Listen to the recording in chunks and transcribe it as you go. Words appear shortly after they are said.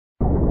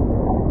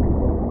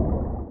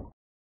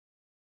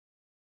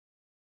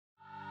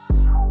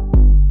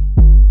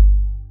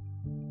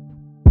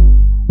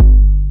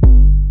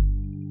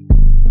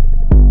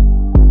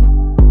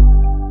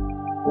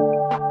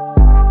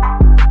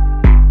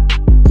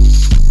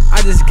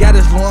just got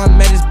this one,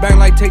 man, it's back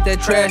like take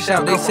that trash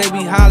out. They say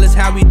we hollers,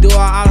 how we do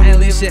our auto,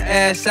 leave your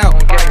ass out.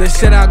 The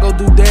shit I go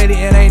do daily,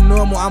 it ain't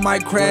normal, I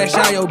might crash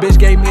out. Yo, bitch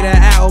gave me that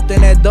eye,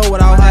 open that door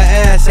without her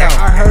ass out.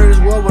 I heard it's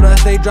war with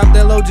us, they drop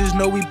that low, just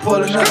know we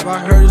pulling up. I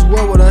heard it's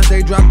war with us,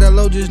 they drop that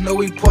low, just know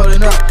we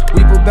pulling up.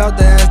 We about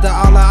to ass to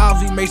all our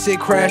ops, we make shit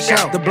crash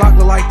out. The block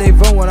look like they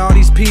vote with all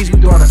these P's,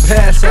 we doing a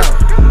pass out.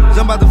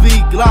 Jump out the V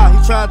Glock,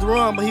 he tried to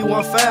run, but he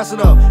wasn't fast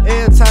enough.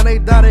 Every time they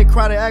die, they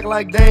cry, they act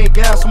like they ain't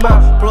gas him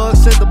up. Plug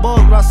sent the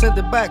balls, but I sent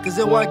it back, cause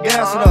it wasn't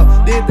gas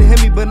enough. Did to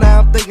hit me, but now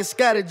I'm thinking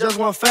scattered, just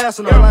wasn't fast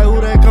enough. Like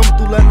who that coming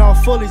through letting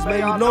off fullies, man,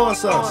 you know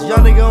it's us. Young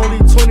nigga only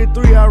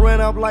 23, I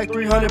ran up like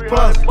 300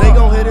 plus. They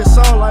gon' hit this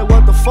song like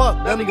what the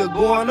fuck, that nigga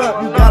going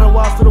up. You gotta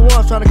watch for the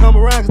ones trying to come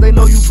around, cause they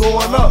know you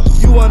going up.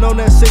 You wasn't on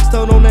that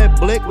 6-tone on that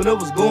blick when it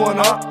was going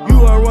up. You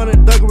wasn't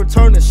running Doug and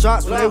returning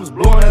shots when they was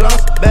blowing at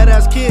us.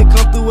 Badass kid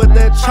come through with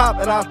that chop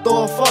and I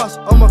throw a fuss.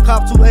 I'ma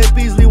cop 2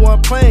 APs, leave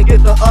one playing,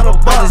 get the other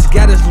bus. I just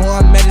got this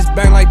one, man, it's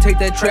back like take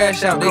that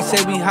trash out. They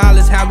say we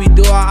hollers, how we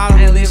do our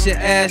auto, leave your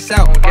ass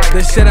out.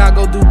 The shit I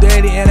go do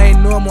daily, it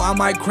ain't normal, I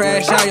might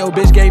crash out. Yo,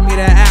 bitch gave me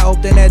that eye,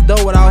 open that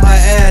door without her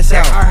ass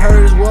out. I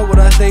heard it's war with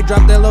us, they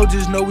drop that low,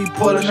 just know we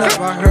pulling up.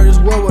 I heard it's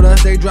war with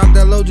us, they drop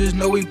that low, just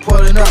know we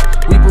pulling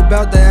up. We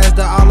about to ass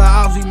to all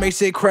our ops, we make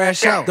shit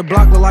crash out. The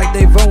block look like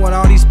they vote with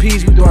all these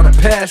P's, we doing a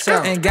pass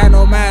out. Ain't got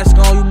no mask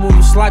on, you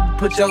moving sloppy,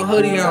 put your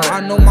hoodie on. I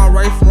know my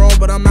right from wrong,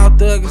 but I'm out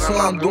thugging, so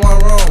I'm doing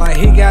wrong. Like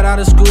he got out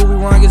of school, we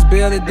run his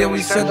bill, and then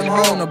we sent him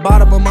home. The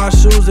bottom of my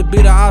shoes, it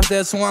be the ops,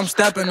 that's who I'm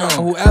stepping on.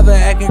 Whoever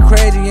acting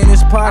crazy in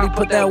this party,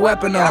 put that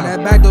weapon on.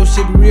 That back door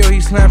shit be real,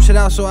 he slammed shit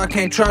out, so I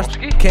can't trust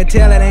it. Can't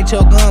tell that ain't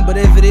your gun, but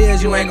if it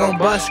is, you ain't gon'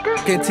 bust.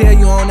 Can tell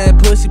you on that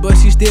pussy, but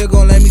she still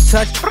gon' let me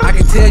touch it. I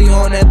can tell you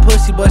on that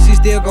pussy, but she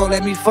still gon'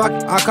 let me fuck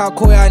it. I call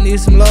Koi, I need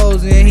some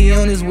lows, and he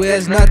on his way,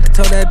 it's nothing.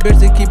 Told that bitch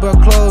to keep her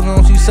clothes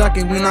on, she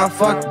suckin', we not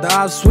fuckin'. The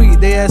ops sweet,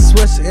 they had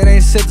switch, it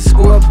ain't set to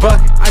score a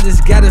bucket. I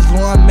just got this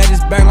one, man,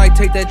 it's back like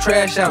take that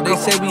trash out. They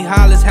say we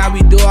hollers, how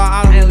we do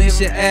our auto, leave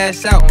your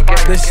ass out.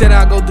 The shit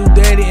I go do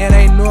daily, it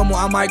ain't normal,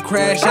 I might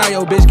crash out.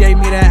 Yo, bitch gave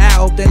me that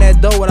eye, open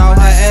that door without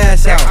her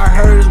ass out. I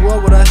heard it's war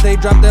with us, they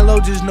drop that low,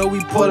 just know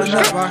we pulling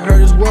up. I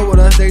heard it's war with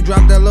us, they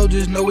drop that low,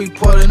 just know we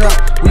pulling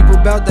up. We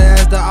about to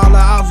ass to all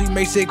our ops, we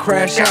make shit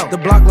crash out. The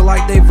block look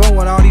like they vote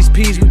with all these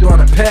P's, we doing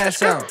a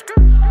pass out.